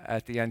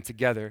at the end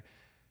together.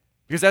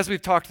 Because as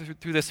we've talked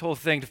through this whole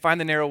thing, to find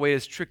the narrow way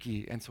is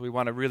tricky, and so we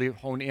want to really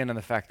hone in on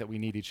the fact that we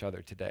need each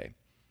other today.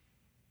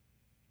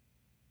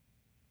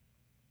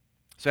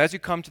 So as you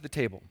come to the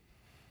table,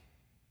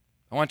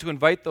 I want to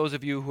invite those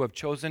of you who have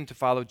chosen to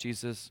follow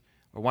Jesus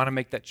or want to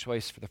make that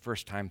choice for the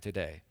first time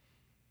today.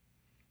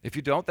 If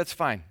you don't, that's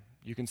fine.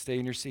 You can stay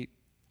in your seat.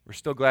 We're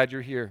still glad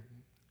you're here.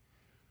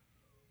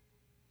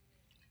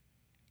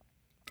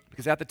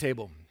 Because at the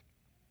table,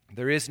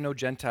 there is no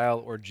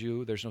Gentile or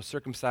Jew. There's no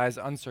circumcised,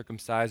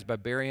 uncircumcised,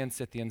 barbarian,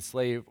 Scythian,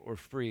 slave, or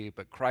free,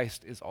 but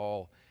Christ is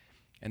all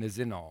and is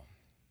in all.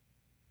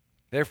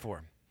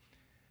 Therefore,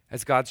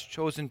 as God's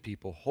chosen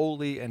people,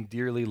 holy and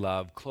dearly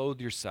loved,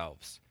 clothe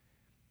yourselves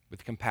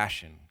with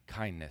compassion,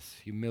 kindness,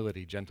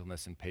 humility,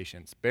 gentleness, and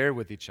patience. Bear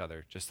with each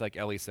other, just like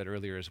Ellie said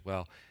earlier as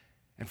well,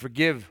 and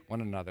forgive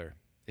one another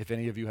if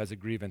any of you has a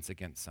grievance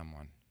against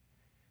someone.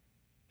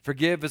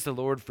 Forgive as the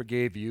Lord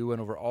forgave you,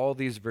 and over all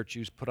these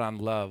virtues put on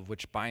love,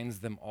 which binds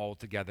them all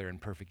together in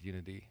perfect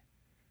unity.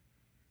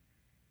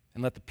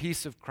 And let the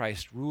peace of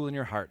Christ rule in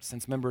your hearts,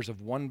 since members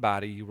of one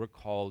body you were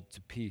called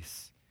to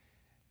peace,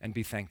 and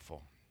be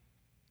thankful.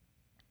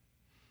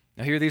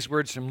 Now hear these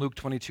words from Luke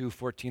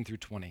 22:14 through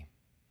 20.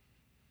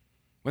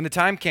 When the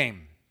time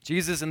came,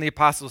 Jesus and the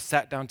apostles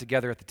sat down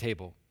together at the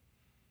table.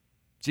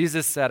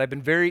 Jesus said, "I've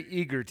been very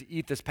eager to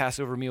eat this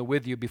Passover meal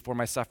with you before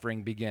my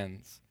suffering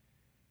begins.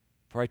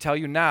 For I tell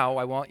you now,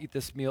 I won't eat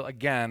this meal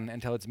again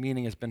until its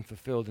meaning has been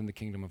fulfilled in the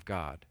kingdom of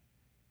God."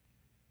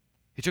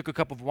 He took a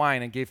cup of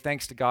wine and gave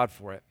thanks to God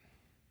for it.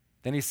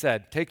 Then he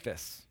said, "Take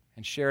this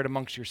and share it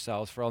amongst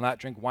yourselves, for I'll not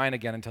drink wine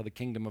again until the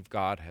kingdom of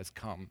God has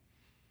come."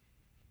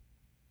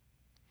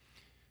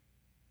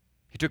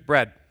 He took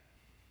bread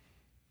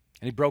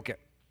and he broke it.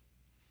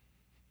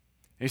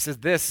 And he says,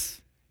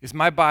 "This is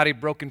my body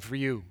broken for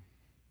you.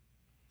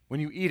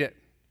 When you eat it,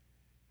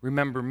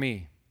 remember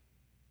me."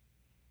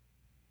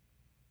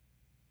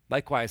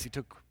 Likewise, he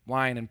took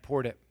wine and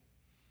poured it.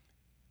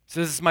 He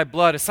says, "This is my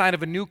blood, a sign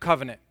of a new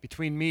covenant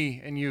between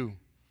me and you.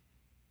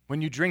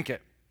 When you drink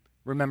it,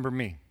 remember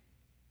me."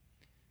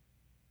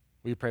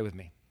 Will you pray with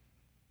me?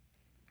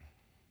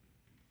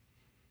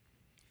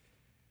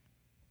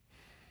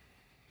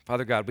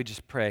 Father God, we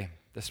just pray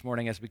this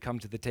morning as we come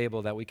to the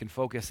table that we can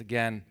focus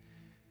again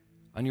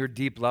on your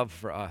deep love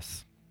for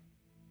us.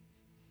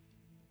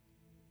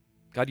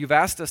 God, you've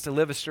asked us to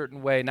live a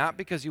certain way, not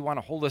because you want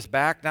to hold us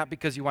back, not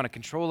because you want to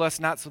control us,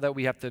 not so that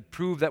we have to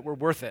prove that we're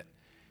worth it,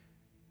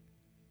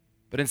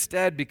 but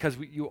instead because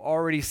you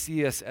already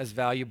see us as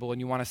valuable and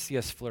you want to see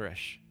us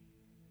flourish.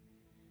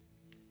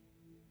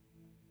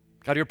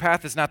 God, your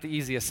path is not the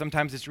easiest.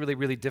 Sometimes it's really,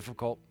 really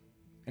difficult,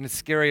 and it's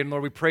scary, and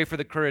Lord, we pray for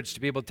the courage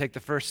to be able to take the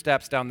first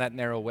steps down that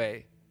narrow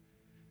way.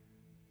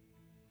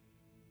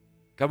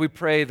 God, we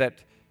pray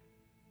that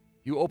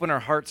you open our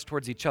hearts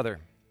towards each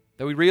other,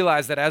 that we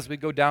realize that as we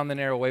go down the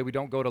narrow way, we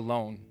don't go it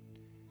alone.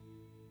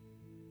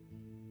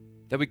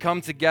 That we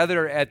come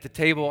together at the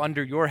table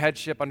under your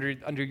headship,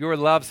 under your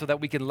love, so that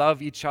we can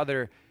love each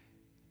other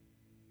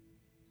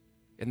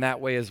in that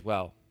way as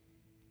well.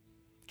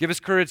 Give us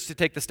courage to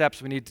take the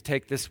steps we need to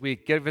take this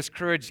week. Give us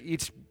courage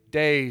each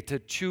day to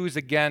choose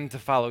again to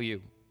follow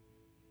you.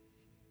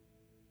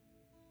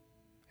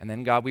 And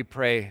then, God, we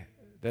pray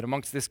that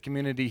amongst this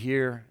community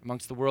here,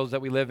 amongst the worlds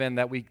that we live in,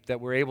 that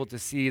we're able to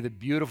see the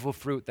beautiful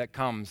fruit that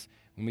comes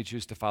when we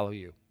choose to follow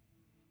you.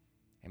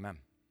 Amen.